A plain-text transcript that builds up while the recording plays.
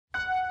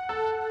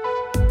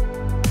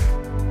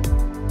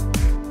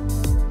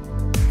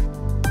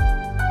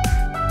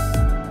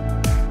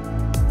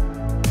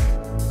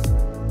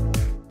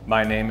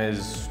My name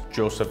is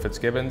Joe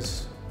Fitzgibbon.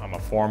 I'm a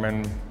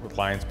foreman with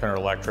Lions Pinner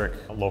Electric,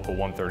 Local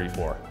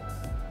 134.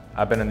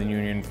 I've been in the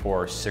union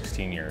for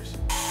 16 years.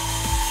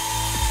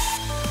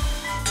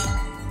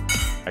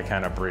 I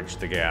kind of bridge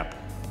the gap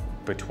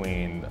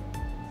between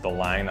the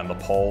line on the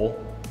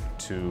pole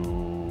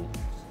to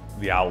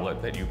the outlet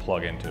that you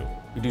plug into.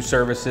 We do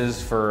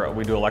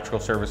electrical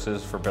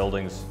services for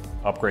buildings,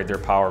 upgrade their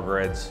power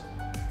grids.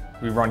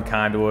 We run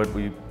conduit,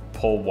 we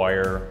pull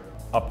wire,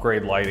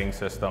 upgrade lighting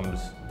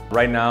systems.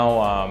 Right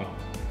now,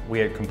 we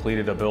had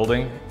completed a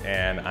building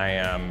and I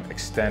am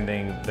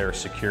extending their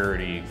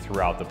security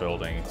throughout the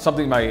building.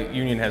 Something my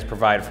union has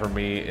provided for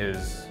me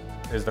is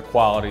the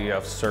quality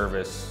of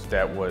service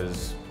that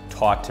was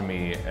taught to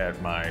me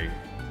at my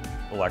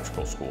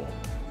electrical school.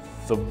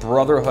 The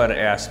brotherhood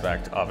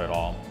aspect of it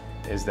all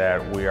is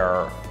that we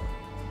are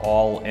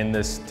all in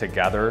this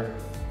together.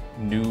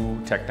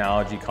 New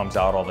technology comes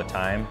out all the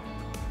time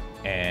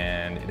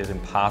and it is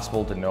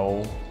impossible to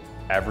know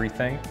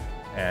everything,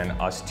 and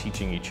us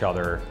teaching each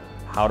other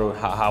how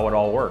it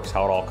all works,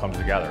 how it all comes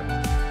together.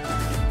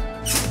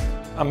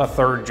 I'm a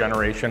third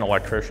generation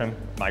electrician.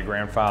 My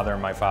grandfather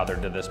and my father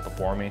did this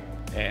before me,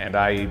 and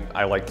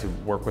I like to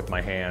work with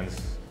my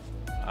hands.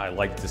 I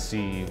like to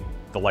see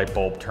the light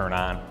bulb turn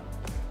on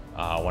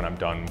when I'm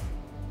done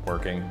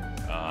working.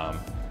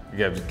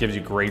 It gives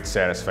you great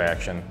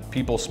satisfaction.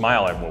 People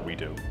smile at what we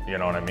do, you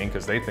know what I mean?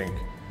 Because they think,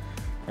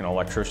 you know,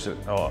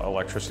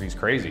 electricity's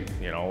crazy,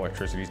 you know,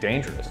 electricity's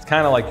dangerous. It's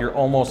kind of like you're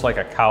almost like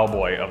a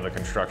cowboy of the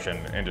construction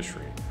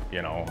industry,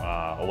 you know,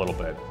 a little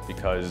bit,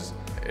 because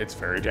it's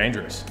very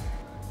dangerous.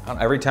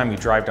 Every time you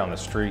drive down the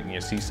street and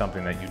you see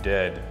something that you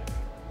did,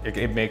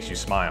 it makes you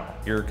smile.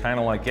 You're kind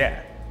of like,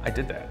 yeah, I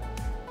did that.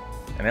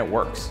 And it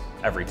works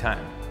every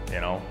time,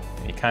 you know?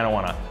 You kind of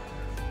want to,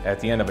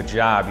 at the end of a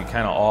job, you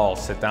kind of all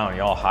sit down and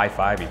you all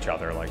high-five each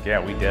other like, yeah,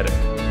 we did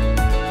it.